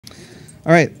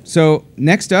All right, so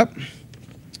next up,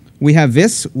 we have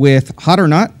Vis with Hot or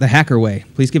Not, the Hacker Way.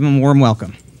 Please give him a warm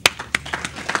welcome.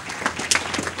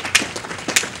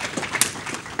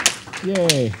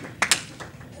 Yay.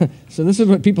 So this is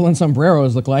what people in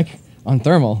sombreros look like on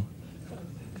thermal.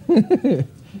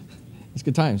 It's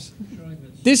good times.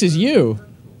 This is you.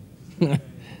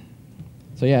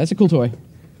 So yeah, it's a cool toy.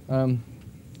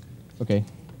 Okay,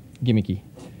 gimmicky.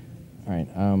 All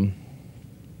right.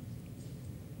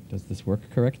 Does this work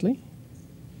correctly?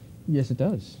 Yes, it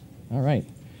does. All right.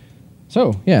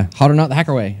 So yeah, Hot or Not, the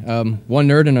Hacker Way. One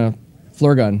nerd and a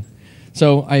flir gun.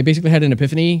 So I basically had an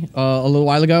epiphany a little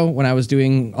while ago when I was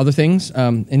doing other things,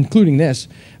 including this,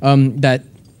 that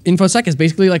InfoSec is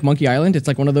basically like Monkey Island. It's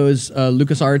like one of those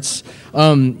LucasArts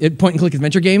point-and-click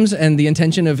adventure games, and the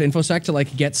intention of InfoSec to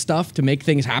like get stuff, to make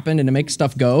things happen, and to make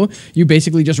stuff go, you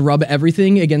basically just rub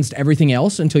everything against everything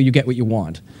else until you get what you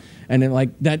want. And it, like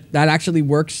that actually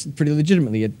works pretty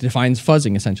legitimately. It defines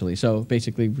fuzzing, essentially. So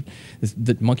basically,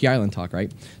 the Monkey Island talk,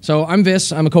 right? So I'm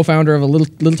Vis. I'm a co-founder of a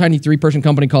little tiny 3-person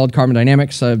company called Carbon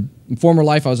Dynamics. In former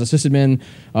life, I was a sysadmin.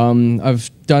 I've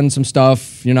done some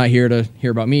stuff. You're not here to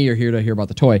hear about me. You're here to hear about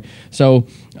the toy. So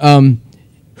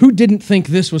who didn't think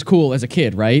this was cool as a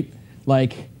kid, right?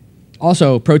 Like,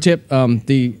 also, pro tip,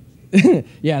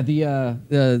 yeah,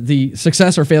 the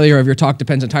success or failure of your talk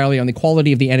depends entirely on the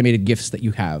quality of the animated GIFs that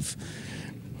you have.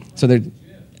 So they're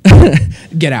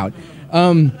get out.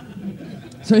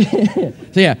 So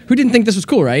yeah, who didn't think this was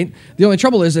cool, right? The only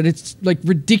trouble is that it's like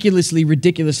ridiculously,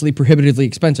 prohibitively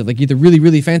expensive. Like the really,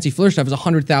 really fancy flir stuff is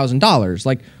 $100,000.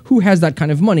 Like who has that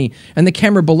kind of money? And the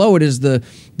camera below it is the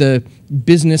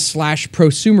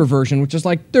business/prosumer version, which is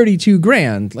like 32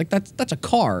 grand. Like that's a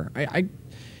car.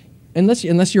 Unless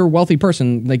you're a wealthy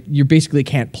person, like you basically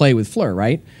can't play with flir,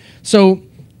 right? So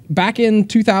back in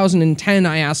 2010,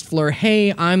 I asked flir,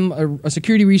 hey, I'm a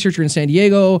security researcher in San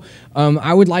Diego.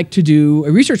 I would like to do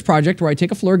a research project where I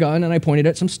take a flir gun and I point it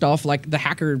at some stuff, like the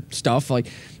hacker stuff, like,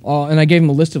 and I gave him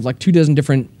a list of like 24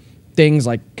 different things,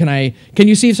 like can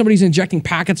you see if somebody's injecting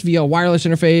packets via a wireless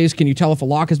interface? Can you tell if a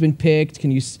lock has been picked?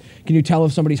 Can you tell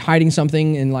if somebody's hiding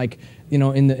something in like, you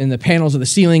know, in the panels of the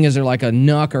ceiling? Is there like a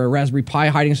NUC or a Raspberry Pi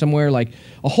hiding somewhere? Like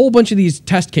a whole bunch of these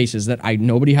test cases that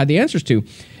nobody had the answers to.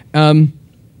 And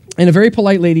a very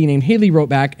polite lady named Haley wrote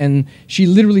back, and she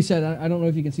literally said, I don't know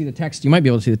if you can see the text. You might be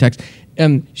able to see the text.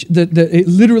 It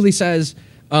literally says,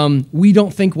 we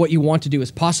don't think what you want to do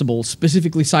is possible,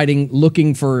 specifically citing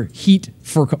looking for heat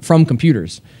from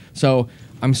computers. So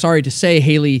I'm sorry to say,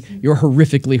 Haley, you're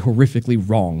horrifically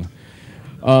wrong.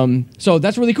 So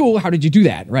that's really cool. How did you do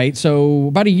that, right? So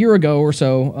about a year ago or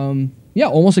so, yeah,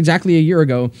 almost exactly a year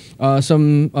ago, a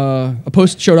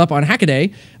post showed up on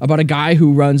Hackaday about a guy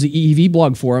who runs the EEV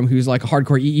blog forum, who's like a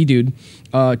hardcore EE dude,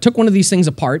 took one of these things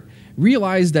apart,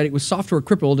 realized that it was software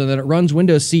crippled and that it runs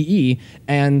Windows CE,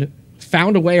 and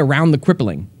found a way around the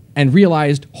crippling, and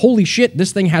realized, holy shit,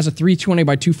 this thing has a 320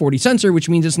 by 240 sensor, which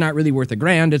means it's not really worth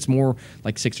 $1,000. It's more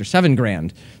like $6,000 or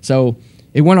 $7,000. So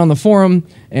it went on the forum,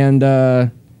 and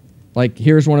like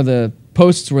here's one of the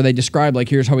posts where they describe like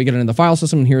here's how we get it in the file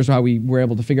system, and here's how we were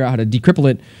able to figure out how to decryptle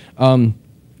it. And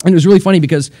it was really funny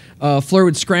because flir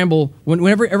would scramble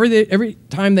every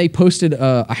time they posted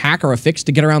a hack or a fix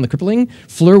to get around the crippling.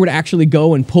 Flir would actually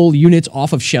go and pull units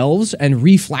off of shelves and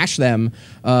reflash them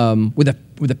with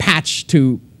a patch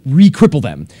to re-cripple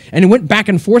them. And it went back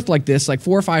and forth like this, like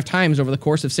 4 or 5 times over the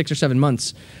course of 6 or 7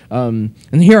 months. And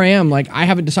here I am, like I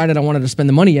haven't decided I wanted to spend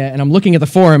the money yet, and I'm looking at the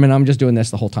forum and I'm just doing this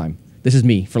the whole time. This is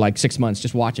me for like 6 months,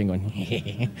 just watching,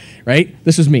 going, right?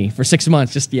 This was me for 6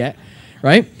 months, just yet,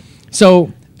 right?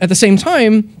 So at the same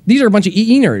time, these are a bunch of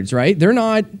EE nerds, right? They're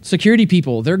not security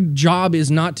people. Their job is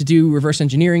not to do reverse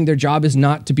engineering. Their job is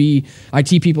not to be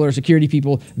IT people or security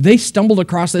people. They stumbled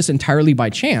across this entirely by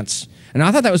chance. And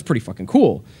I thought that was pretty fucking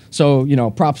cool. So, you know,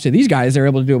 props to these guys. They're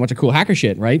able to do a bunch of cool hacker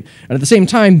shit, right? And at the same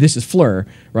time, this is flir,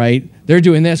 right? They're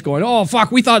doing this going, oh, fuck,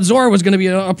 we thought Zora was going to be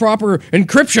a proper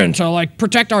encryption to, like,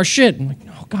 protect our shit. I'm like,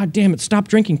 oh, god damn it, stop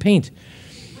drinking paint.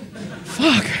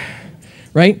 Fuck.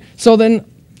 Right? So then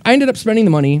I ended up spending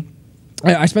the money.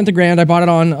 I spent the $1,000. I bought it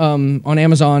on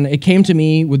Amazon. It came to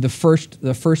me with the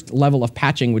first level of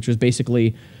patching, which was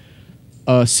basically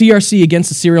CRC against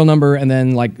the serial number and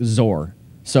then, like, Zor.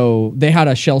 So they had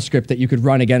a shell script that you could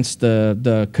run against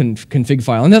the config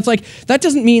file, and that's like that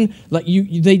doesn't mean like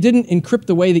they didn't encrypt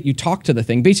the way that you talk to the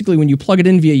thing. Basically, when you plug it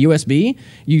in via USB,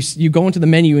 you go into the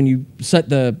menu and you set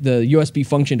the USB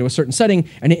function to a certain setting,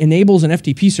 and it enables an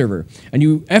FTP server, and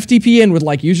you FTP in with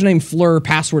like username flir,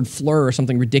 password flir, or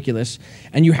something ridiculous,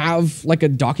 and you have like a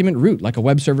document root, like a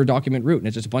web server document root, and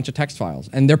it's just a bunch of text files.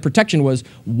 And their protection was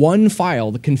one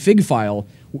file, the config file,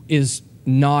 is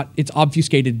it's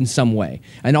obfuscated in some way.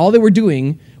 And all they were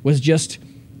doing was just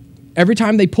every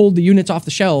time they pulled the units off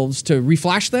the shelves to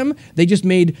reflash them, they just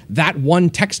made that one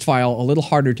text file a little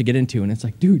harder to get into. And it's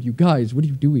like, dude, you guys, what are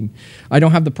you doing? I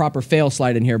don't have the proper fail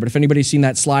slide in here, but if anybody's seen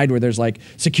that slide where there's like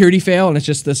security fail and it's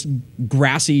just this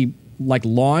grassy like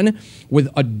lawn with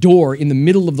a door in the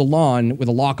middle of the lawn with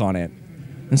a lock on it.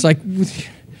 And it's like,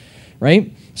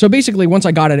 right? So basically, once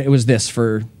I got it, it was this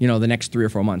for, the next 3 or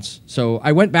 4 months. So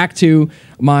I went back to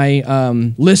my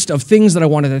list of things that I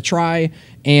wanted to try,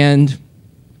 and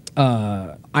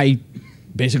I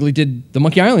basically did the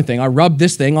Monkey Island thing. I rubbed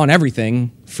this thing on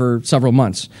everything for several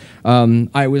months.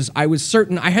 I was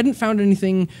certain I hadn't found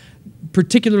anything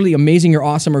particularly amazing or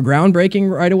awesome or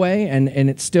groundbreaking right away, and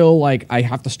it's still like I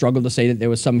have to struggle to say that there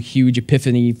was some huge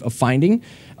epiphany of finding.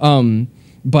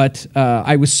 But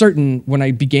I was certain when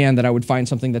I began that I would find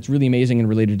something that's really amazing and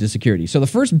related to security. So the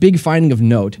first big finding of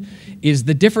note is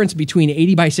the difference between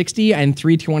 80 by 60 and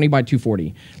 320 by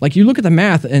 240. Like you look at the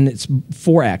math and it's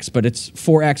 4x, but it's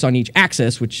 4x on each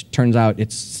axis, which turns out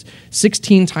it's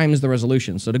 16 times the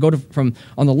resolution. So to go from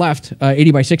on the left, 80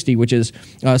 by 60, which is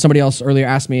somebody else earlier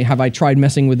asked me, have I tried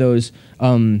messing with those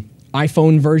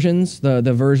iPhone versions, the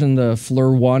version, the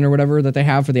flir 1 or whatever that they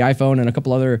have for the iPhone, and a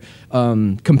couple other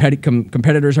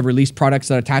competitors have released products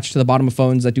that attach to the bottom of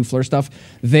phones that do flir stuff.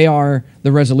 They are,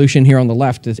 the resolution here on the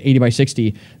left is 80 by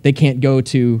 60. They can't go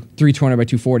to 320 by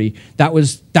 240.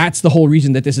 That's the whole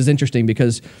reason that this is interesting,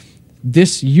 because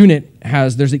this unit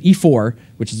there's an E4,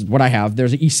 which is what I have.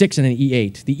 There's an E6 and an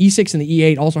E8. The E6 and the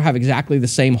E8 also have exactly the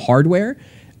same hardware,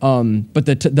 but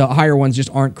the higher ones just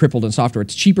aren't crippled in software.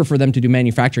 It's cheaper for them to do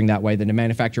manufacturing that way than to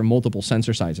manufacture multiple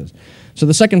sensor sizes. So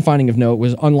the second finding of note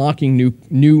was unlocking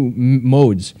new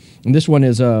modes. And this one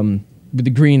is with the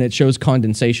green, it shows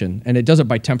condensation, and it does it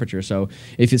by temperature. So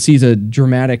if it sees a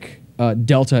dramatic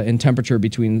delta in temperature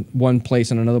between one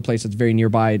place and another place that's very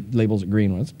nearby, it labels it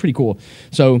green. Well, that's pretty cool.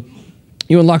 So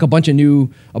you unlock a bunch of new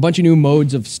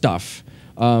modes of stuff.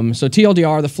 So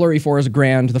TLDR, the flir E4 is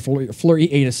 $1,000, the flir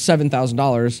E8 is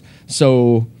 $7,000.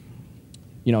 So,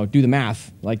 do the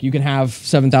math. Like you can have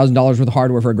 $7,000 worth of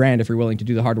hardware for $1,000 if you're willing to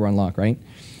do the hardware unlock, right?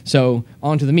 So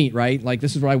on to the meat, right? Like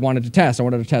this is what I wanted to test. I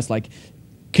wanted to test like,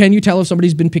 can you tell if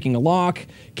somebody's been picking a lock?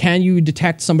 Can you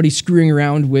detect somebody screwing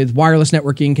around with wireless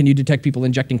networking? Can you detect people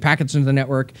injecting packets into the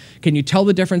network? Can you tell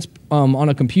the difference on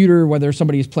a computer whether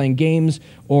somebody is playing games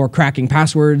or cracking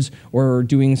passwords or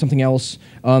doing something else?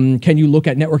 Can you look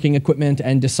at networking equipment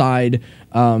and decide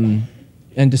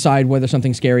whether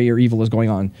something scary or evil is going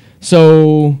on?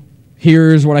 So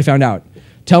here's what I found out.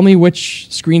 Tell me which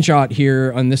screenshot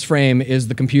here on this frame is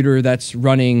the computer that's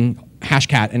running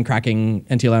Hashcat and cracking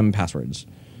NTLM passwords.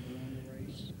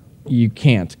 You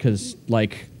can't, because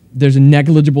there's a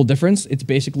negligible difference. It's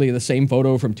basically the same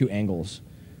photo from 2 angles.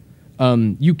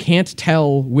 You can't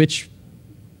tell which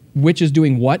is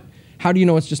doing what. How do you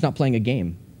know it's just not playing a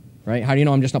game, right? How do you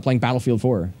know I'm just not playing Battlefield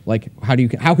 4? Like, how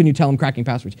can you tell I'm cracking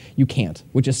passwords? You can't,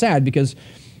 which is sad because,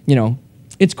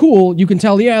 it's cool. You can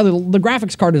tell, the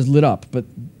graphics card is lit up, but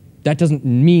that doesn't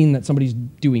mean that somebody's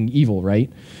doing evil,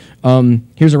 right?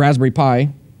 Here's a Raspberry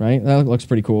Pi, right? That looks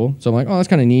pretty cool. So I'm like, oh, that's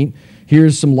kind of neat.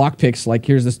 Here's some lock picks. Like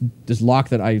here's this lock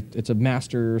that it's a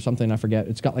master or something, I forget.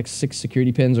 It's got like 6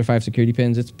 security pins or 5 security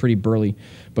pins. It's pretty burly.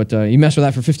 But you mess with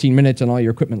that for 15 minutes and all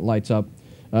your equipment lights up.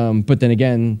 But then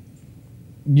again,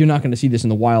 you're not going to see this in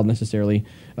the wild necessarily.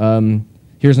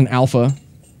 Here's an alpha.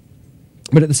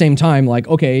 But at the same time, like,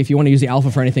 okay, if you want to use the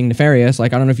alpha for anything nefarious,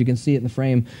 like I don't know if you can see it in the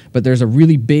frame, but there's a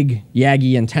really big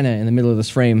Yagi antenna in the middle of this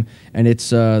frame, and it's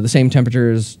the same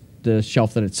temperature as the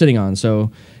shelf that it's sitting on.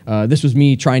 So this was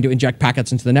me trying to inject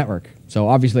packets into the network. So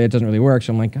obviously it doesn't really work,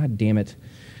 so I'm like, God damn it.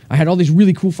 I had all these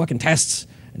really cool fucking tests,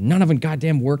 and none of them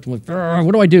goddamn worked. I'm like,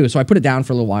 what do I do? So I put it down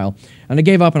for a little while, and I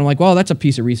gave up, and I'm like, well, that's a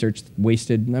piece of research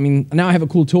wasted. I mean, now I have a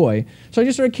cool toy. So I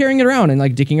just started carrying it around and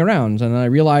like dicking around, and then I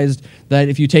realized that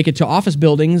if you take it to office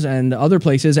buildings and other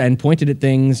places and point it at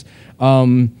things,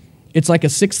 it's like a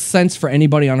sixth sense for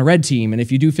anybody on a red team. And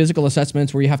if you do physical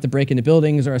assessments where you have to break into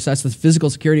buildings or assess the physical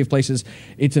security of places,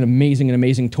 it's an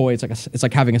amazing toy. It's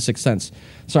like having a sixth sense.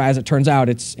 So as it turns out,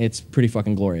 it's pretty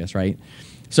fucking glorious, right?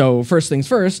 So first things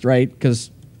first, right?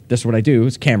 Because this is what I do,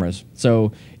 is cameras.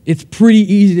 So it's pretty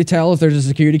easy to tell if there's a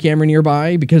security camera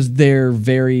nearby because they're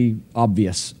very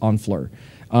obvious on flir.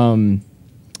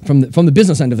 From the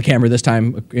business end of the camera this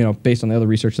time, based on the other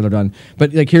research that I've done.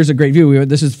 But like, here's a great view.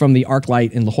 This is from the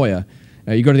ArcLight in La Jolla.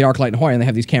 You go to the ArcLight in La Jolla, and they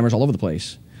have these cameras all over the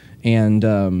place. And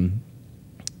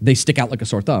they stick out like a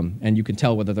sore thumb, and you can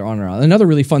tell whether they're on or not. Another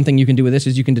really fun thing you can do with this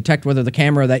is you can detect whether the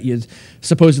camera that is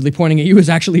supposedly pointing at you is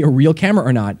actually a real camera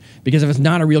or not. Because if it's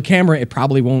not a real camera, it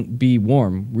probably won't be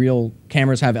warm. Real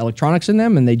cameras have electronics in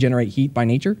them, and they generate heat by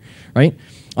nature, right?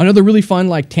 Another really fun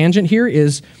like tangent here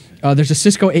is there's a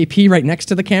Cisco AP right next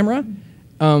to the camera,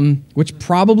 which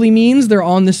probably means they're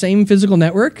on the same physical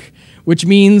network, which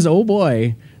means, oh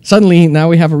boy, suddenly now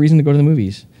we have a reason to go to the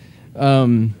movies. All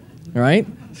right?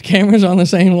 The camera's on the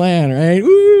same LAN, right?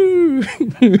 Woo!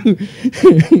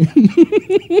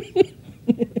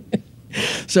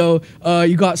 So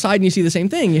you go outside and you see the same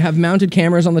thing. You have mounted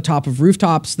cameras on the top of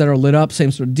rooftops that are lit up,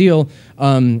 same sort of deal.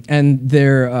 And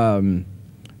they're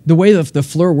the way the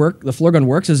flir gun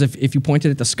works is if you point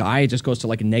it at the sky, it just goes to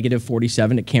like a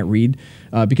 -47. It can't read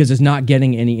because it's not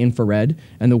getting any infrared.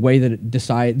 And the way that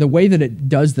it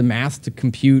does the math to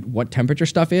compute what temperature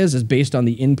stuff is based on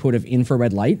the input of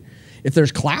infrared light. If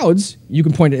there's clouds, you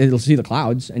can point it, it'll see the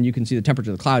clouds, and you can see the temperature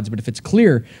of the clouds. But if it's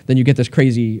clear, then you get this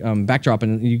crazy backdrop,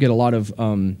 and you get a lot of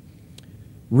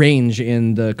range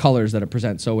in the colors that it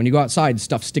presents. So when you go outside,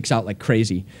 stuff sticks out like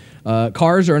crazy.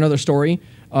 Cars are another story.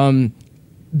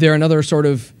 They're another sort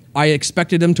of, I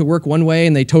expected them to work one way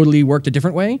and they totally worked a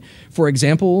different way. For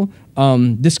example,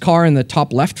 this car in the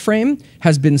top left frame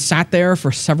has been sat there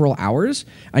for several hours,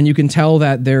 and you can tell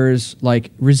that there's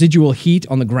like residual heat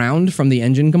on the ground from the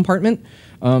engine compartment.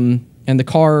 And the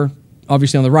car,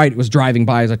 obviously on the right, was driving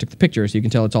by as I took the picture, so you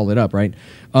can tell it's all lit up, right?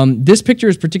 This picture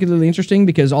is particularly interesting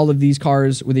because all of these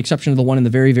cars, with the exception of the one in the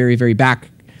very, very, very back,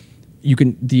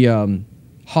 the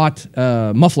hot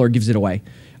muffler gives it away.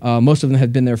 Most of them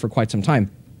had been there for quite some time.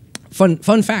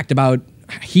 Fun fact about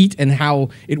heat and how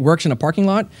it works in a parking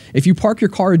lot. If you park your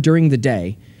car during the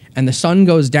day and the sun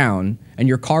goes down and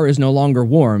your car is no longer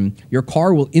warm, your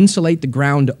car will insulate the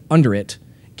ground under it,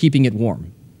 keeping it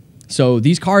warm. So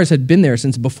these cars had been there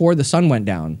since before the sun went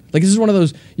down. Like, this is one of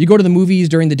those, you go to the movies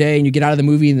during the day and you get out of the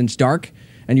movie and it's dark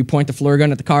and you point the flir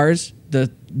gun at the cars.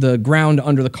 The ground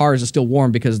under the cars is still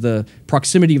warm because the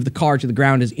proximity of the car to the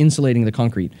ground is insulating the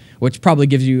concrete, which probably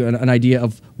gives you an idea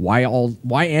of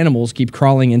why animals keep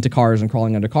crawling into cars and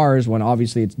crawling under cars when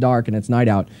obviously it's dark and it's night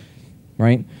out,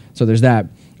 right? So there's that.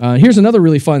 Here's another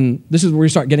really fun, this is where we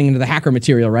start getting into the hacker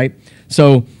material, right?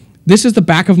 So this is the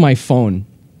back of my phone.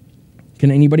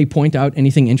 Can anybody point out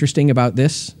anything interesting about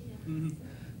this? Mm-hmm.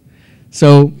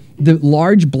 So the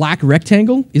large black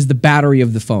rectangle is the battery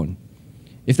of the phone.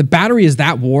 If the battery is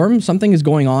that warm, something is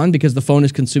going on because the phone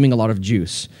is consuming a lot of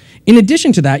juice. In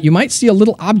addition to that, you might see a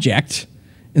little object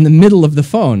in the middle of the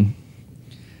phone.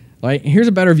 Right? Here's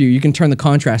a better view. You can turn the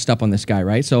contrast up on this guy,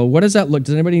 right? So what does that look?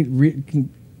 Does anybody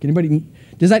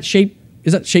is that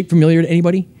shape familiar to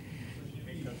anybody?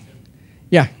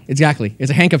 Yeah, exactly.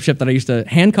 It's a handcuff shim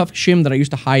that I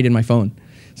used to hide in my phone.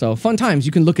 So fun times.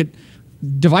 You can look at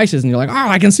devices and you're like, oh,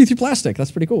 I can see through plastic.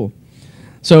 That's pretty cool.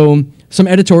 So some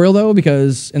editorial, though,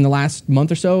 because in the last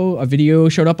month or so, a video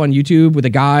showed up on YouTube with a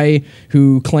guy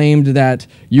who claimed that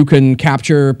you can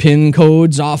capture PIN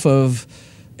codes off of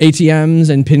ATMs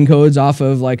and PIN codes off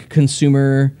of, like,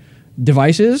 consumer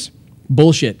devices.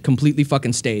 Bullshit. Completely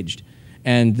fucking staged.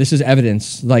 And this is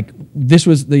evidence. Like, this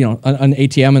was, an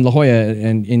ATM in La Jolla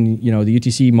and in, the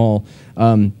UTC mall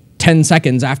 10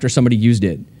 seconds after somebody used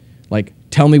it. Like,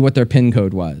 tell me what their PIN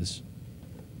code was.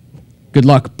 Good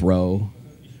luck, bro.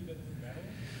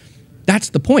 That's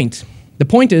the point. The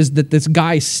point is that this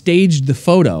guy staged the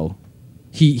photo.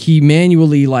 He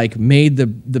manually made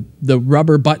the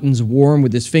rubber buttons warm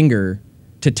with his finger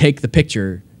to take the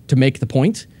picture to make the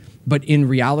point. But in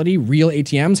reality, real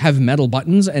ATMs have metal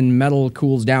buttons, and metal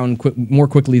cools down more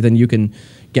quickly than you can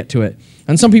get to it.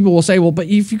 And some people will say, well, but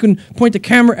if you can point the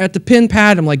camera at the pin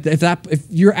pad, I'm like, if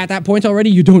you're at that point already,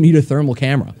 you don't need a thermal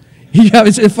camera.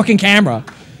 It's a fucking camera.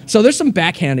 So there's some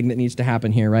backhanding that needs to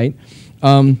happen here, right?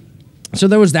 So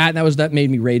there was that, and that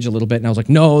made me rage a little bit, and I was like,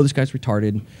 no, this guy's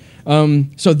retarded.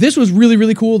 So this was really,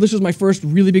 really cool. This was my first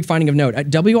really big finding of note. At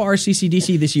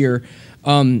WRCCDC this year,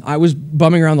 I was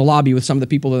bumming around the lobby with some of the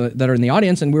people that are in the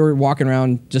audience, and we were walking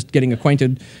around just getting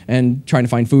acquainted and trying to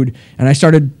find food. And I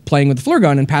started playing with the flir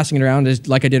gun and passing it around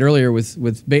like I did earlier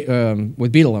with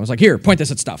Beetle. I was like, here, point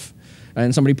this at stuff.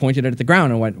 And somebody pointed it at the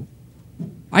ground and went,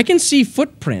 I can see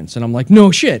footprints. And I'm like,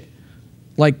 no shit.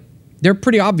 Like, they're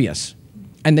pretty obvious.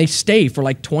 And they stay for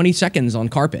like 20 seconds on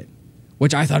carpet,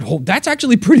 which I thought, oh, that's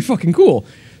actually pretty fucking cool.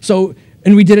 So,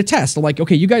 and we did a test. I'm like,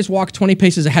 okay, you guys walk 20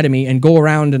 paces ahead of me and go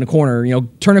around in a corner,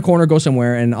 turn a corner, go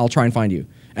somewhere, and I'll try and find you.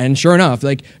 And sure enough,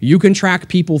 like, you can track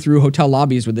people through hotel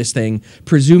lobbies with this thing,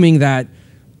 presuming that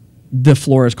the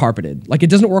floor is carpeted. Like, it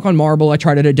doesn't work on marble. I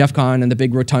tried it at DEF CON and the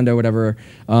big rotunda, whatever.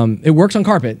 It works on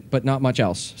carpet, but not much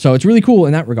else. So it's really cool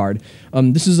in that regard.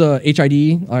 This is a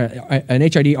HID, an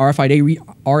HID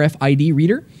RFID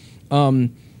reader.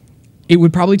 It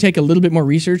would probably take a little bit more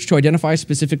research to identify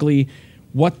specifically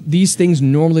what these things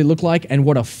normally look like and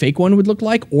what a fake one would look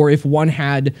like, or if one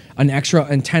had an extra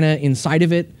antenna inside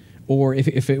of it, or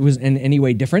if it was in any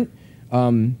way different.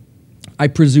 I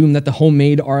presume that the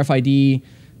homemade RFID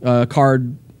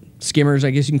card skimmers, I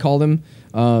guess you can call them,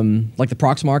 like the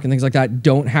Proxmark and things like that,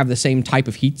 don't have the same type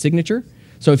of heat signature.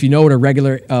 So if you know what a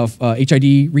regular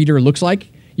HID reader looks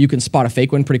like, you can spot a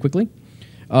fake one pretty quickly.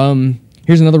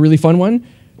 Here's another really fun one.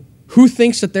 Who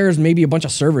thinks that there's maybe a bunch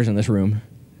of servers in this room?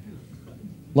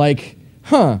 Like,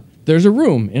 there's a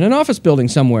room in an office building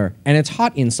somewhere, and it's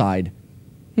hot inside.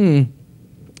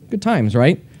 Good times,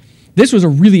 right? This was a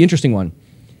really interesting one.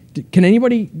 Can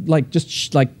anybody,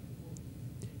 can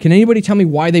anybody tell me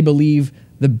why they believe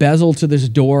the bezel to this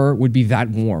door would be that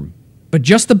warm? But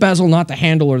just the bezel, not the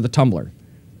handle or the tumbler.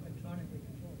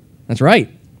 That's right.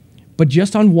 But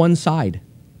just on one side.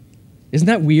 Isn't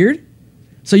that weird?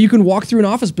 So you can walk through an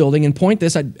office building and point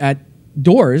this at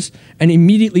doors and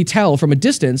immediately tell from a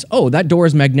distance, oh, that door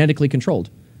is magnetically controlled.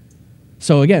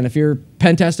 So again, if you're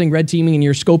pen testing, red teaming, and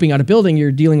you're scoping out a building,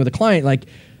 you're dealing with a client, like,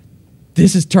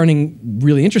 this is turning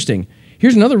really interesting.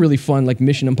 Here's another really fun, like,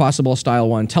 Mission Impossible style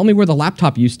one. Tell me where the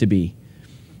laptop used to be,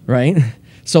 right?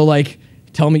 So, like,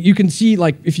 tell me, you can see,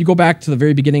 like, if you go back to the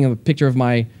very beginning of a picture of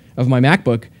my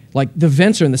MacBook, like, the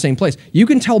vents are in the same place. You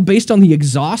can tell based on the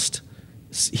exhaust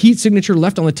heat signature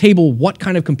left on the table what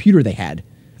kind of computer they had.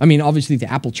 I mean, obviously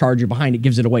the Apple charger behind it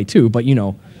gives it away too, but you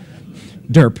know,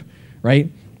 derp,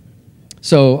 right?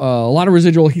 So a lot of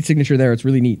residual heat signature there. It's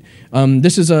really neat.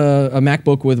 This is a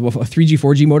MacBook with a 3G,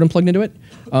 4G modem plugged into it.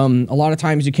 A lot of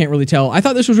times you can't really tell. I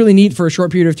thought this was really neat for a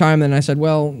short period of time, and I said,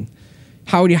 well,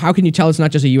 how can you tell it's not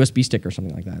just a USB stick or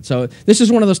something like that? So this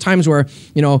is one of those times where,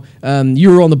 you know,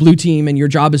 you're on the blue team and your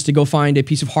job is to go find a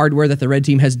piece of hardware that the red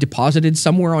team has deposited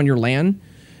somewhere on your LAN.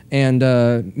 And,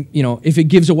 you know, if it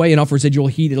gives away enough residual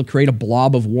heat, it'll create a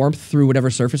blob of warmth through whatever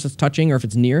surface it's touching, or if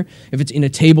it's near. If it's in a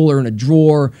table or in a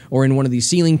drawer or in one of these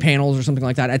ceiling panels or something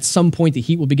like that, at some point the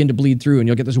heat will begin to bleed through and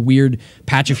you'll get this weird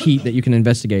patch of heat that you can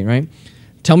investigate, right?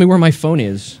 Tell me where my phone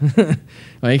is.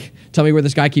 Like, tell me where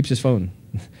this guy keeps his phone.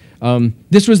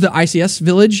 This was the ICS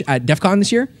village at DEF CON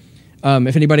this year.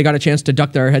 If anybody got a chance to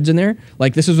duck their heads in there,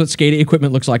 like, this is what SCADA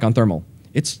equipment looks like on thermal.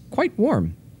 It's quite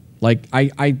warm. Like,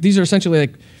 these are essentially,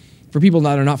 like, for people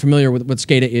that are not familiar with what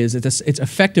SCADA is, it's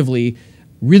effectively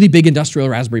really big industrial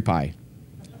Raspberry Pi.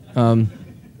 But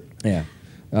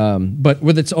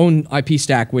with its own IP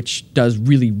stack, which does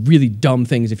really, really dumb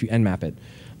things if you nmap it.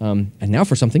 And now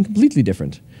for something completely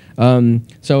different.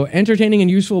 So entertaining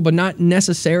and useful, but not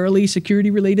necessarily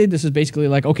security related. This is basically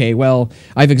like, okay, well,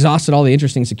 I've exhausted all the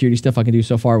interesting security stuff I can do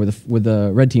so far with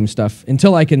the red team stuff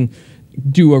until I can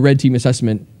do a red team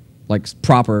assessment like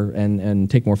proper and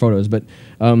take more photos. But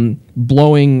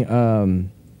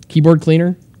blowing keyboard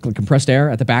cleaner, compressed air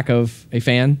at the back of a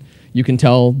fan, you can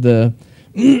tell the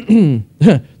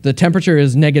the temperature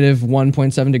is negative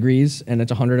 1.7 degrees and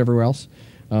it's 100 everywhere else.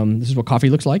 This is what coffee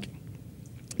looks like.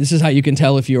 This is how you can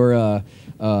tell if your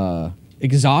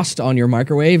exhaust on your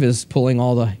microwave is pulling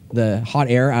all the hot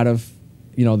air out of,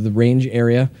 you know, the range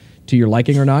area to your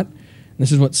liking or not. And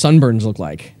this is what sunburns look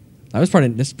like. This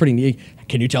is pretty neat.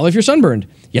 Can you tell if you're sunburned?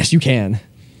 Yes, you can.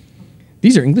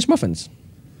 These are English muffins.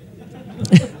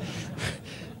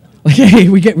 Like, hey,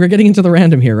 we're getting into the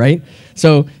random here, right?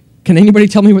 So, can anybody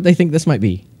tell me what they think this might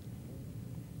be?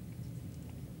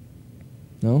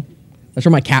 No? That's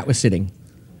where my cat was sitting.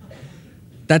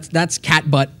 That's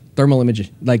cat butt thermal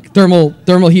image, like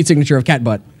thermal heat signature of cat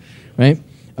butt, right?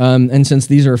 And since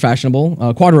these are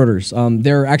fashionable, quad rotors,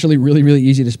 they're actually really, really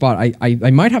easy to spot.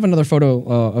 I might have another photo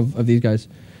of these guys.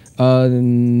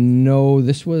 No,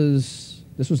 this was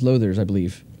Lothers, I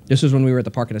believe. This was when we were at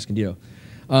the park at Escondido.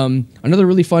 Another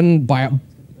really fun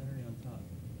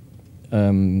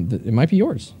it might be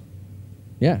yours.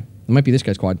 Yeah, it might be this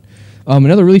guy's quad.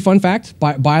 Another really fun fact,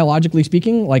 biologically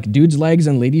speaking, like dudes' legs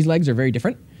and ladies' legs are very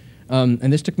different.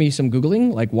 And this took me some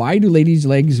Googling, like why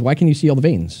can you see all the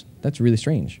veins? That's really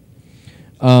strange.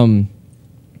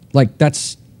 Like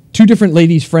that's two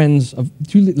lady friends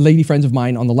of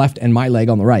mine on the left and my leg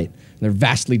on the right. And they're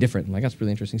vastly different. Like that's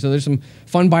really interesting. So there's some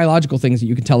fun biological things that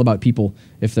you can tell about people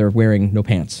if they're wearing no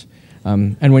pants.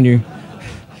 And when you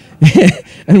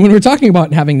and when we're talking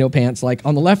about having no pants, like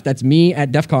on the left, that's me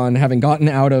at DEF CON having gotten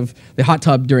out of the hot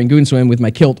tub during Goon Swim with my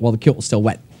kilt while the kilt was still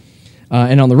wet.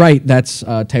 And on the right, that's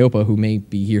Teopa, who may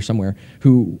be here somewhere,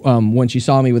 who, when she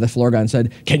saw me with a flir gun,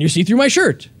 said, "Can you see through my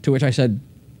shirt?" To which I said,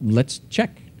 "Let's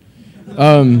check."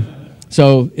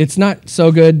 So it's not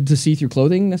so good to see through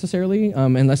clothing necessarily,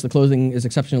 unless the clothing is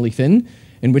exceptionally thin,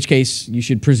 in which case you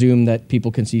should presume that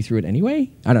people can see through it anyway.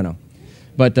 I don't know.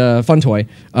 But fun toy.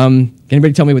 Can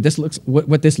anybody tell me what this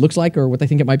looks like or what they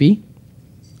think it might be?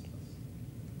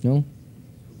 No?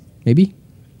 Maybe?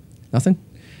 Nothing?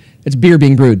 It's beer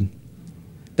being brewed.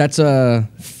 That's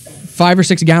 5 or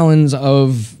 6 gallons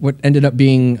of what ended up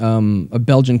being a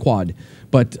Belgian quad.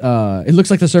 But it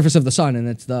looks like the surface of the sun, and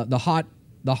it's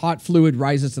the hot fluid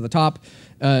rises to the top,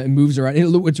 and moves around.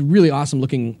 It's really awesome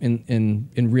looking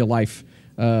in real life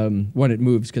when it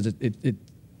moves, because it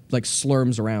like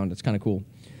slurms around. It's kind of cool.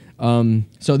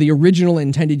 So the original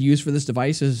intended use for this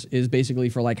device is basically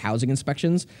for like housing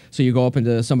inspections. So you go up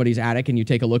into somebody's attic and you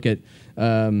take a look at,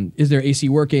 is their AC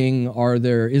working?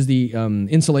 Is the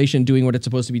insulation doing what it's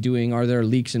supposed to be doing? Are there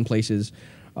leaks in places?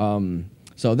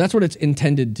 So that's what it's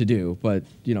intended to do. But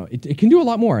you know, it can do a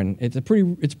lot more, and it's a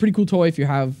pretty cool toy if you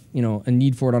have, you know, a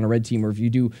need for it on a red team, or if you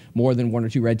do more than 1 or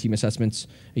 2 red team assessments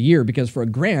a year, because for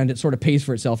 $1,000 it sort of pays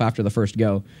for itself after the first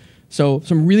go. So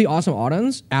some really awesome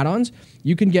add-ons.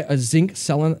 You can get a zinc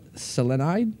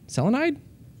selenide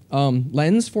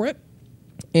lens for it.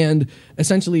 And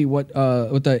essentially what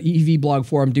the EV blog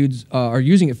forum dudes are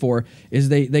using it for is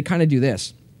they kind of do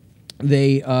this.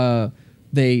 They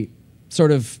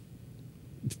sort of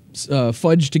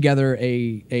fudge together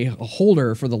a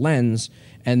holder for the lens,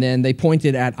 and then they point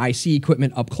it at IC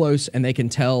equipment up close, and they can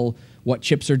tell what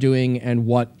chips are doing and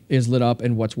what is lit up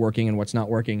and what's working and what's not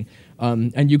working.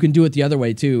 And you can do it the other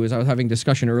way too, as I was having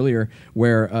discussion earlier,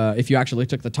 where if you actually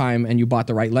took the time and you bought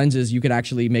the right lenses, you could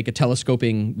actually make a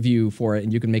telescoping view for it,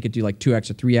 and you can make it do like 2x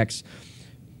or 3x. It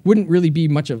wouldn't be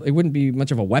much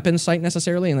of a weapon sight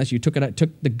necessarily, unless you took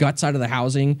the guts out of the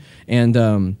housing and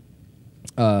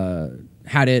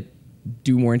had it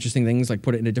do more interesting things, like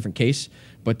put it in a different case.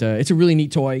 But it's a really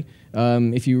neat toy.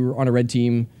 If you're on a red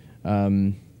team,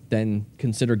 then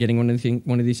consider getting one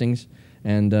of these things.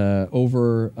 And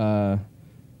over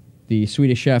the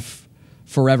Swedish chef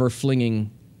forever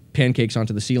flinging pancakes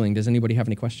onto the ceiling, does anybody have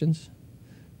any questions?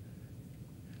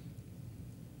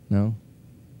 No?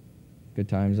 Good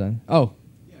times then. Oh.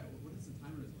 Yeah, what is the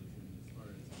time resolution as far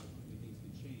as how quickly things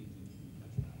can change and you can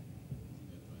catch that?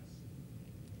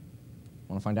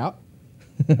 Want to find out?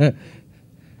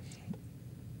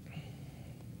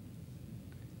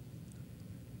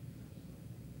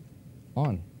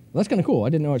 On. Well, that's kind of cool. I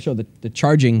didn't know it showed the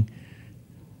charging.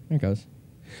 There it goes.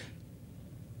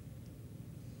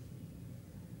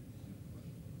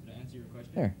 To answer your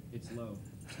question, There. it's low.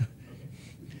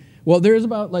 Well, there is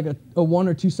about like a 1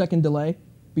 or 2 second delay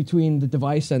between the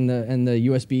device and the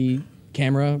USB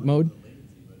camera mode.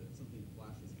 Latency, but if something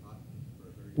flashes hot for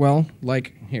a very Well,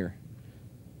 like here.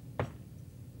 just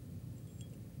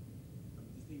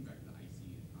thinking back to the IC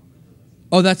and how much resolution.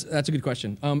 Oh, that's a good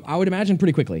question. I would imagine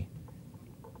pretty quickly,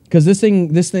 because this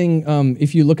thing,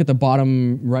 if you look at the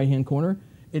bottom right-hand corner,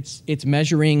 it's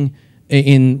measuring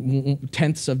in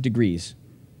tenths of degrees,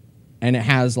 and it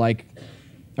has like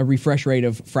a refresh rate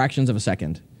of fractions of a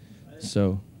second.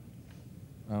 So,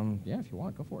 yeah, if you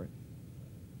want, go for it.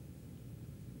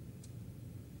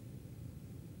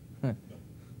 Huh.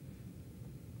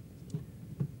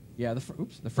 Yeah,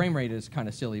 the frame rate is kind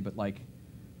of silly, but like,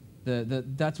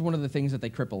 that's one of the things that they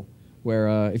cripple.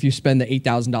 Where if you spend the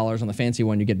 $8,000 on the fancy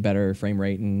one, you get better frame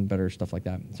rate and better stuff like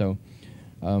that. So,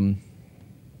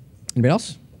 anybody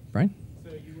else, Brian?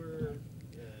 So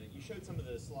you showed some of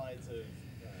the slides of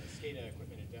SCADA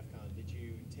equipment at DEF CON. Did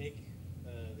you take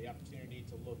the opportunity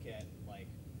to look at like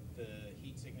the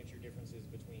heat signature differences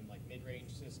between like mid-range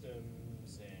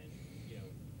systems and, you know,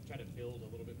 try to build a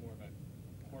little bit more of a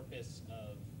corpus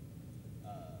of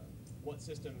what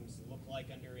systems look like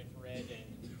under infrared,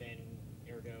 and then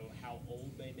ergo how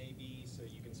old they may be, so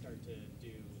you can start to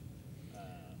do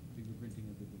Fingerprinting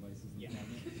of the devices in the Yeah.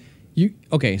 cabinet?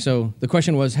 Okay, so the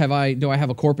question was, do I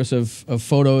have a corpus of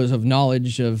photos, of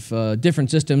knowledge of different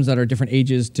systems that are different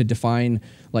ages to define,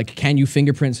 like, can you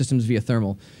fingerprint systems via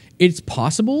thermal? It's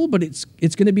possible, but it's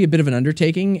going to be a bit of an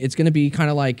undertaking. It's going to be kind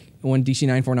of like when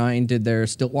DC949 did their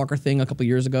Stiltwalker thing a couple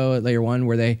years ago at Layer 1,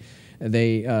 where they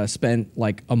spent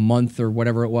like a month or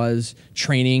whatever it was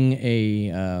training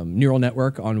a neural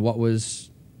network on what was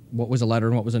a letter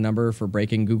and what was a number for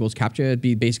breaking Google's CAPTCHA. It'd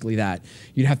be basically that.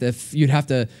 You'd have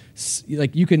to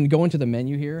like, you can go into the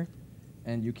menu here,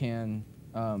 and you can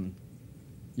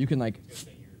like,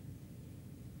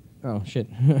 oh shit,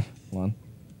 hold on.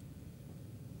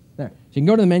 There. So you can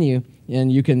go to the menu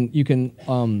and you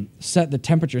can set the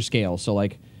temperature scale. So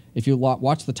like if you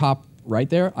watch the top right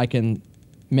there, I can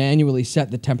manually set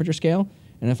the temperature scale,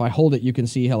 and if I hold it, you can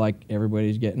see how like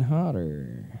everybody's getting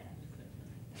hotter.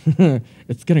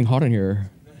 It's getting hot in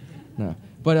here. No.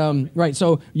 But right,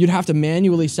 so you'd have to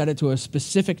manually set it to a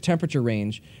specific temperature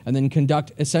range, and then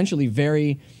conduct essentially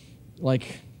very,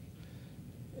 like,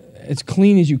 as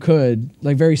clean as you could,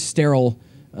 like very sterile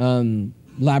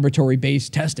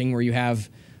laboratory-based testing where you have,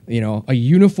 you know, a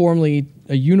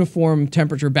uniform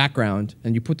temperature background,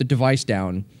 and you put the device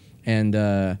down,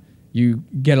 and you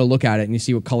get a look at it, and you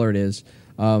see what color it is.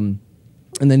 And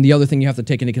then the other thing you have to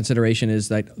take into consideration is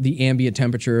that the ambient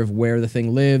temperature of where the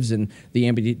thing lives and the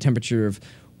ambient temperature of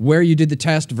where you did the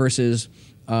test versus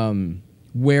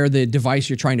where the device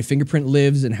you're trying to fingerprint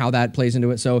lives and how that plays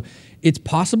into it. So it's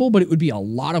possible, but it would be a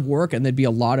lot of work, and there'd be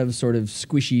a lot of sort of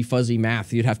squishy, fuzzy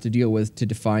math you'd have to deal with to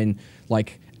define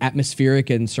like atmospheric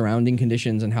and surrounding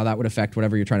conditions and how that would affect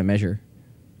whatever you're trying to measure.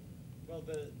 Well,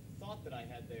 the thought that I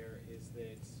had there is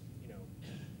that, you know,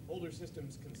 older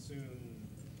systems consume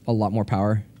A lot more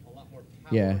power. a lot more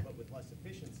power, Yeah. but with less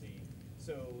efficiency.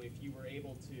 So if you were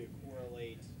able to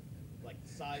correlate like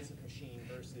the size of machine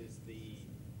versus the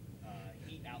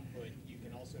heat output, you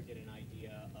can also get an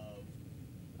idea of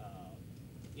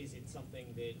is it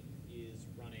something that is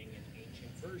running an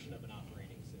ancient version of an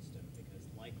operating system, because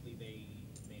likely they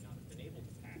may not have been able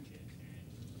to patch it.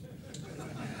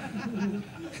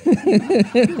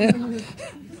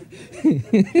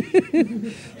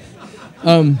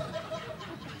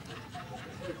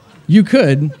 You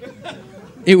could.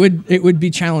 It would be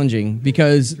challenging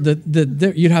because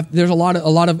there's a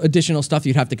lot of additional stuff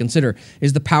you'd have to consider.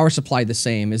 Is the power supply the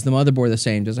same? Is the motherboard the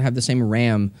same? Does it have the same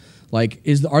RAM? Like,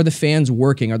 are the fans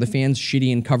working? Are the fans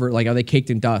shitty and covered? Like, are they caked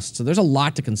in dust? So there's a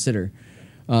lot to consider.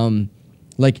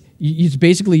 It's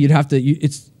basically you'd have to.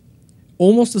 It's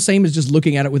almost the same as just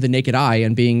looking at it with the naked eye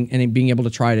and being able to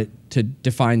try to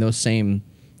define those same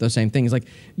things. Like,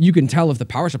 you can tell if the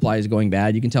power supply is going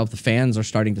bad. You can tell if the fans are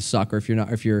starting to suck, or if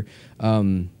you're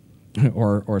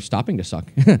or stopping to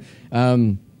suck.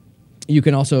 You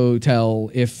can also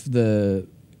tell if the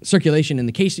circulation in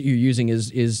the case that you're using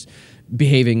is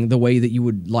behaving the way that you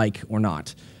would like or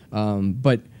not.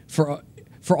 But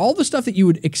for all the stuff that you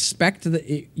would expect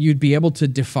that you'd be able to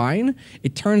define,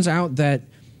 it turns out that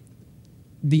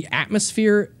the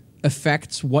atmosphere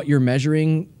affects what you're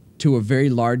measuring to a very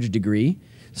large degree.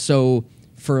 So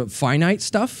for finite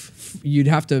stuff, you'd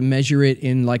have to measure it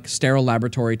in like sterile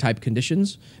laboratory type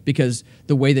conditions, because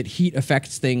the way that heat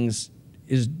affects things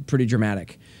is pretty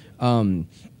dramatic.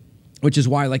 Which is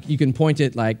why, like, you can point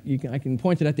it I can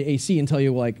point it at the AC and tell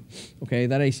you, like, okay,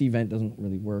 that AC vent doesn't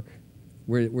really work.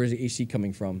 Where's the AC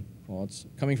coming from? Well, it's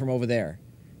coming from over there,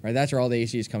 right? That's where all the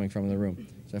AC is coming from in the room.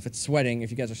 So if it's sweating,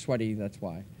 if you guys are sweaty, that's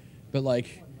why. But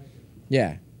like,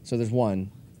 yeah. So there's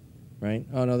one, right?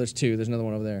 Oh no, there's two. There's another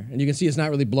one over there, and you can see it's not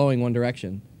really blowing one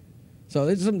direction. So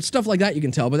there's some stuff like that you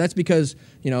can tell, but that's because,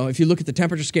 you know, if you look at the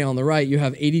temperature scale on the right, you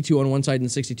have 82 on one side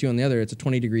and 62 on the other. It's a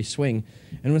 20-degree swing.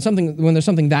 And when there's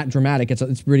something that dramatic,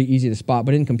 it's pretty easy to spot.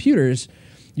 But in computers,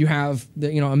 you have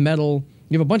you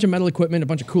have a bunch of metal equipment, a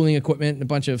bunch of cooling equipment, and a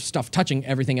bunch of stuff touching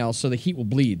everything else, so the heat will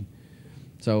bleed.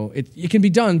 So it can be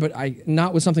done, but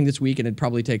not with something this weak, and it'd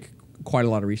probably take quite a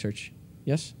lot of research.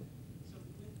 Yes? So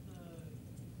with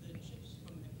the chips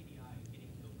from FTDI getting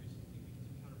killed recently because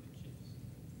of counterfeit chips,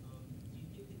 do you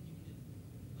think that you could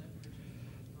leverage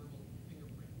a thermal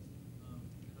fingerprint,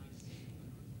 an IC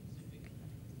under a specific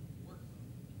workflow,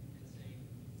 and say,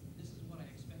 this is what I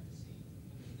expect to see,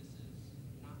 and this is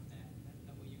not that?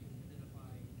 That way you can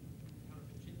identify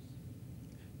counterfeit chips?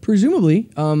 Presumably,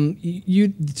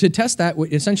 to test that,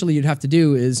 what essentially you'd have to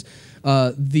do is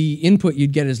the input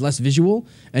you'd get is less visual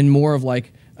and more of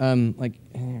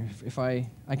if I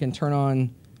can turn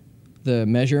on the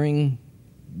measuring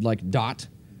dot,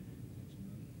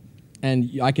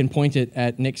 and I can point it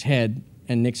at Nick's head,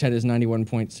 and Nick's head is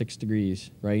 91.6 degrees,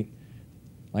 right?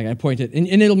 Like, I point it, and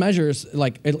it'll measure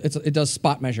it does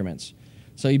spot measurements.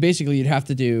 So you'd have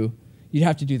to do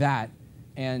that.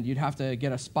 And you'd have to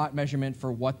get a spot measurement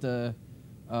for what the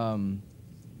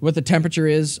temperature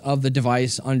is of the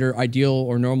device under ideal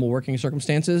or normal working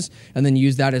circumstances, and then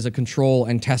use that as a control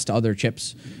and test other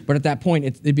chips. But at that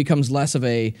point, it becomes less of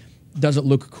a does it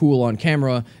look cool on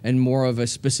camera, and more of a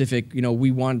specific,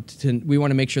 we want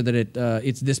to make sure that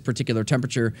it's this particular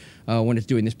temperature when it's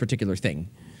doing this particular thing.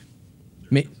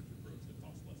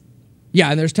 Yeah,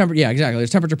 and there's exactly. There's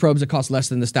temperature probes that cost less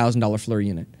than this $1,000 FLIR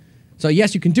unit. So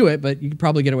yes, you can do it, but you could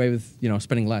probably get away with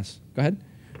spending less. Go ahead.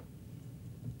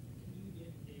 Can you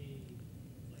get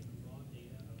raw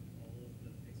data of all of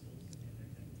the pixels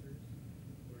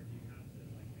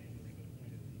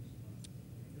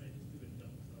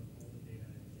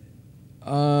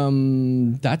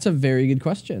That's a very good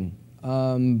question.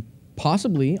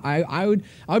 Possibly, I would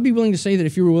be willing to say that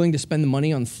if you were willing to spend the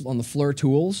money on the flir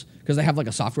tools, because they have like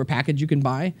a software package you can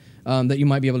buy, that you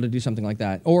might be able to do something like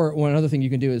that. Or one other thing you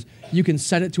can do is you can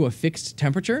set it to a fixed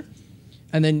temperature,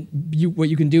 and then what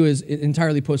you can do is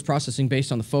entirely post processing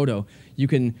based on the photo. You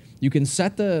can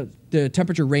set the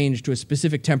temperature range to a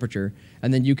specific temperature,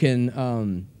 and then you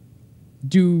can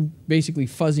do basically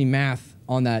fuzzy math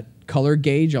on that color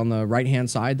gauge on the right hand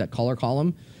side, that color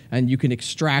column, and you can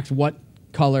extract what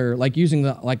color, like using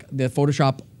the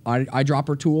Photoshop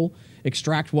eyedropper tool,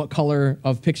 extract what color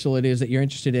of pixel it is that you're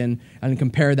interested in, and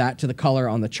compare that to the color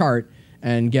on the chart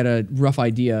and get a rough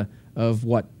idea of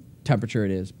what temperature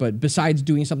it is. But besides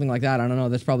doing something like that, I don't know.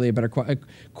 That's probably a better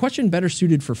question, better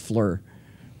suited for flir.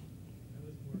 I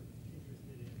was more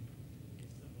interested in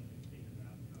if someone had figured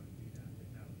out how to do that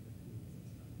without the tools and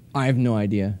stuff. I have no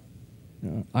idea.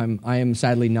 No, I am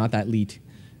sadly not that elite.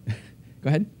 Go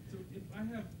ahead. So if I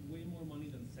have way more money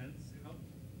than cents, how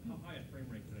high a frame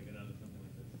rate could I get out of something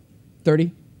like this?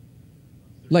 30.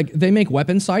 Like, they make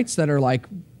weapon sights that are like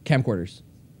camcorders.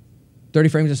 30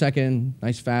 frames a second,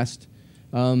 nice fast.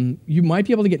 You might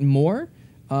be able to get more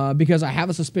because I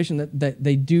have a suspicion that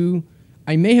they do.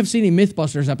 I may have seen a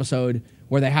MythBusters episode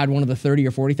where they had one of the $30,000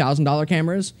 or $40,000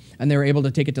 cameras, and they were able to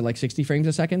take it to like 60 frames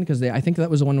a second because I think that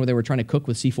was the one where they were trying to cook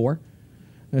with C4.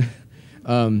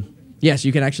 Yes,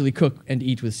 you can actually cook and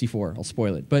eat with C4. I'll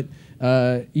spoil it. But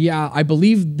yeah, I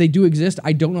believe they do exist.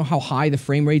 I don't know how high the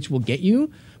frame rates will get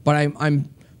you, but I'm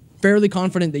fairly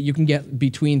confident that you can get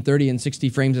between 30 and 60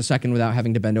 frames a second without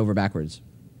having to bend over backwards.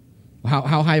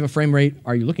 How high of a frame rate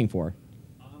are you looking for?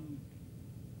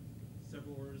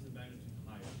 Several orders of magnitude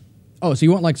higher. Oh, so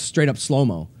you want like straight up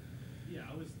slow-mo. Yeah,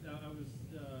 I was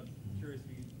curious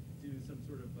if you could do some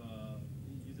sort of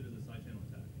use it as a side channel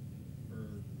attack,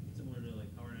 or similar to like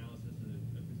power analysis or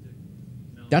acoustic.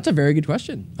 That's a very good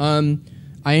question.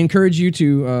 I encourage you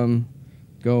to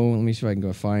go. Let me see if I can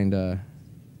go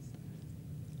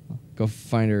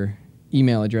find her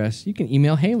email address. You can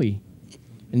email Haley,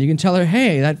 and you can tell her,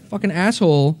 "Hey, that fucking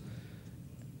asshole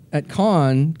at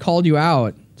con called you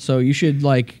out, so you should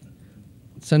like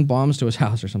send bombs to his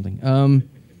house or something."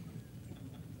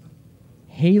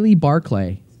 Haley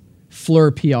Barclay,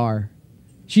 flir PR.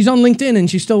 She's on LinkedIn and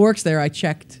she still works there. I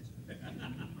checked.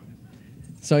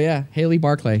 So yeah, Haley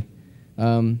Barclay.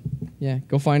 Yeah,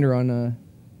 go find her on.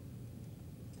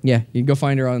 Yeah, you can go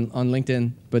find her on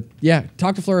LinkedIn. But yeah,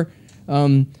 talk to flir.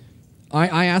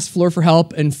 I asked flir for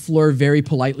help, and flir very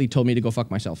politely told me to go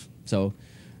fuck myself. So,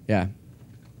 yeah.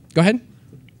 Go ahead.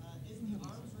 Isn't the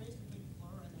arms race between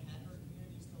flir and the hacker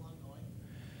community still ongoing?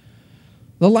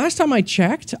 The last time I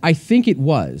checked, I think it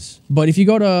was. But if you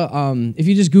go to, if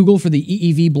you just Google for the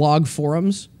EEV blog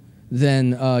forums,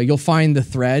 then you'll find the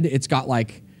thread. It's got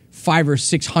like 500 or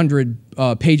 600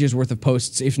 pages worth of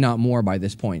posts, if not more, by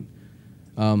this point.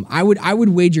 I would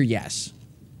wager yes.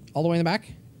 All the way in the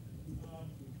back.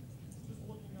 Just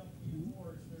looking up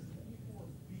E4s, there's an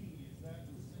E4B. Is that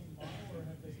the same model, or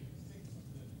have they fixed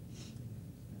it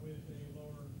with a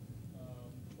lower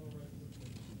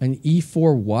resolution? An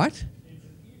E4 what? It's an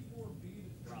E4B.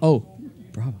 That's Oh,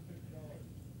 Bravo.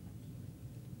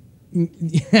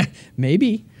 Yeah,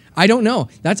 maybe. I don't know.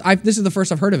 This is the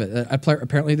first I've heard of it.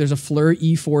 Apparently, there's a flir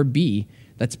E4B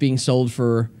that's being sold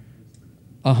for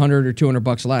 $100 or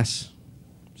 $200 less.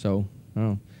 So, I don't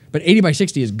know. But 80 by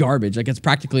 60 is garbage. Like, it's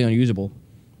practically unusable.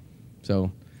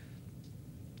 So,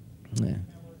 yeah.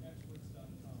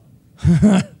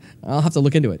 I'll have to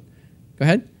look into it. Go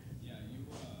ahead. Yeah, you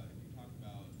talk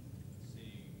about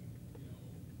seeing,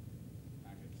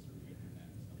 packets through internet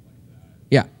and stuff like that.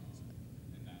 Yeah.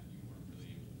 And that you weren't really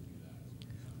able to do that.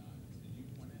 Did you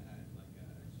point it at like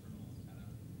an external antenna?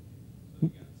 So you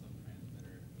got some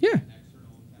transmitter. Yeah. An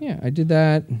external antenna. Yeah, I did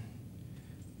that.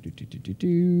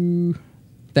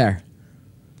 There.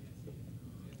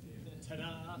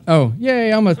 Ta-da! Oh,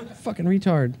 yay, I'm a fucking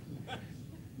retard.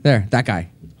 There, that guy.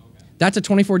 That's a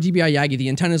 24 dBi Yagi. The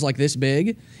antenna is like this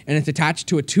big, and it's attached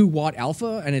to a 2-watt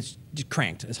alpha, and it's just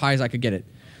cranked as high as I could get it.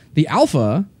 The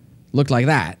alpha looked like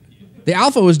that. The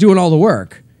alpha was doing all the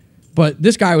work, but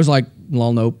this guy was like,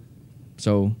 well, nope.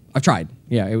 So I've tried.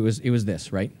 Yeah, it was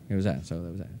this, right? It was that, so that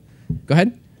was that. Go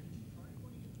ahead.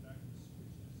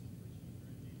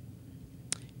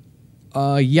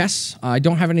 Yes, I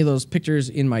don't have any of those pictures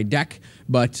in my deck,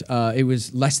 but it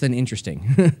was less than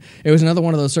interesting. It was another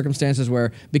one of those circumstances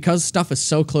where, because stuff is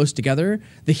so close together,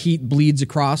 the heat bleeds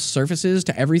across surfaces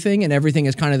to everything, and everything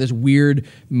is kind of this weird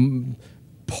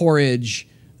porridge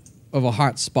of a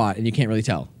hot spot, and you can't really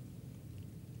tell.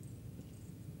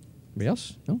 Anybody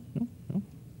else? No?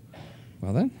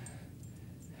 Well then.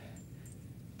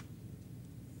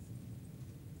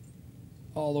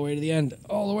 All the way to the end.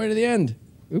 All the way to the end.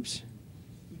 Oops.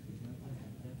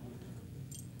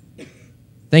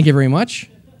 Thank you very much.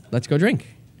 Let's go drink.